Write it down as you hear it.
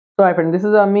So hi friend, this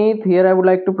is Amit. Here I would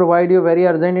like to provide you very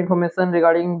urgent information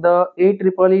regarding the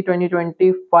AEEE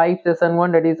 2025 session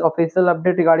 1, that is official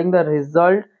update regarding the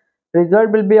result.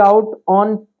 Result will be out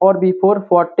on or before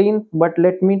 14th, but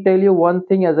let me tell you one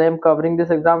thing, as I am covering this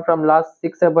exam from last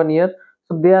 6-7 years,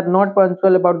 so they are not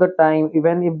punctual about the time.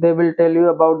 Even if they will tell you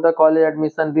about the college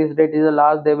admission, this date is the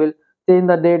last, they will change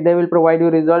the date, they will provide you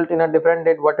result in a different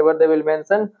date, whatever they will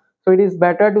mention. So it is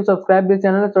better to subscribe this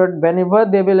channel, so that whenever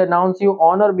they will announce you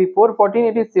on or before 14,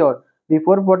 it is sure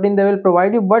before 14 they will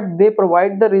provide you, but they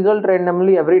provide the result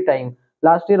randomly every time.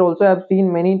 Last year also I have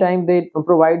seen many times they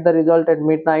provide the result at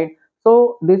midnight,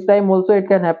 so this time also it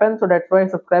can happen. So that's why I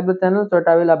subscribe the channel, so that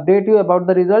I will update you about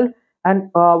the result. And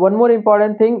one more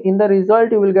important thing, in the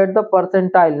result you will get the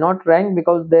percentile, not rank,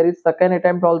 because there is second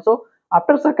attempt also.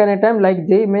 After second attempt, like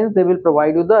J means, they will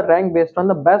provide you the rank based on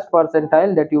the best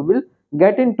percentile that you will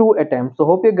get in 2 attempts. So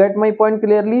hope you get my point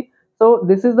clearly. So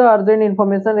this is the urgent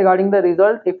information regarding the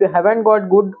result. If you haven't got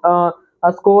good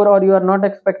a score, or you are not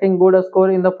expecting good a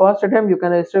score in the first attempt, you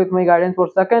can register with my guidance for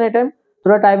second attempt, so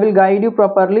that I will guide you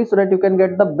properly, so that you can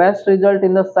get the best result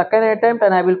in the second attempt.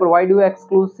 And I will provide you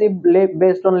exclusive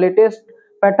based on latest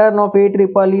pattern of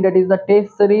AEEE, that is the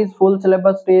test series, full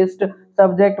syllabus test,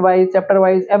 subject wise, chapter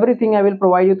wise, everything I will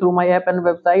provide you through my app and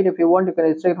website. If you want, you can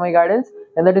register with my guidance.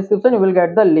 In the description you will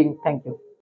get the link. Thank you.